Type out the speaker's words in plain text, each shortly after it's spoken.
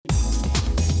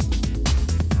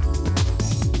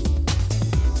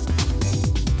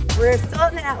We're still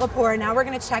in the Nat Lepore. Now we're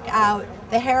going to check out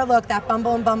the hair look that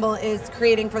Bumble and Bumble is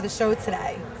creating for the show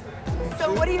today.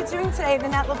 So what are you doing today at the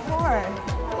Nat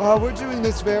Lepore? We're doing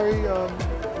this very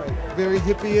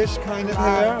hippie-ish kind of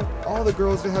hair. All the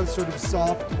girls have sort of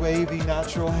soft, wavy,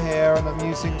 natural hair, and I'm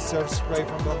using surf spray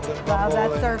from Bumble and Bumble.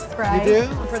 Love that surf spray. You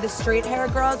do? For the straight hair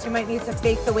girls, you might need to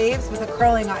fake the waves with a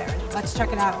curling iron. Let's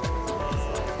check it out.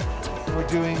 We're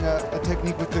doing a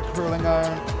technique with the curling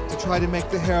iron to try to make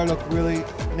the hair look really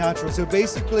natural. So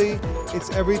basically, it's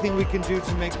everything we can do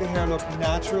to make the hair look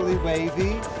naturally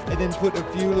wavy and then put a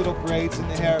few little braids in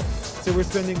the hair. So we're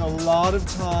spending a lot of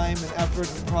time and effort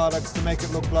and products to make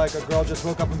it look like a girl just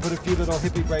woke up and put a few little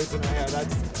hippie braids in her hair.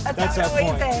 That's our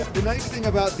point. Yeah. The nice thing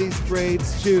about these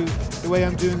braids too, the way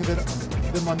I'm doing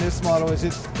them on this model, is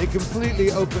they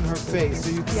completely open her face.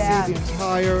 So you can see the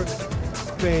entire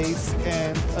face,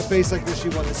 and a face like this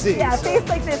you want to see. Yeah, a face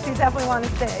like this you definitely want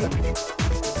to see.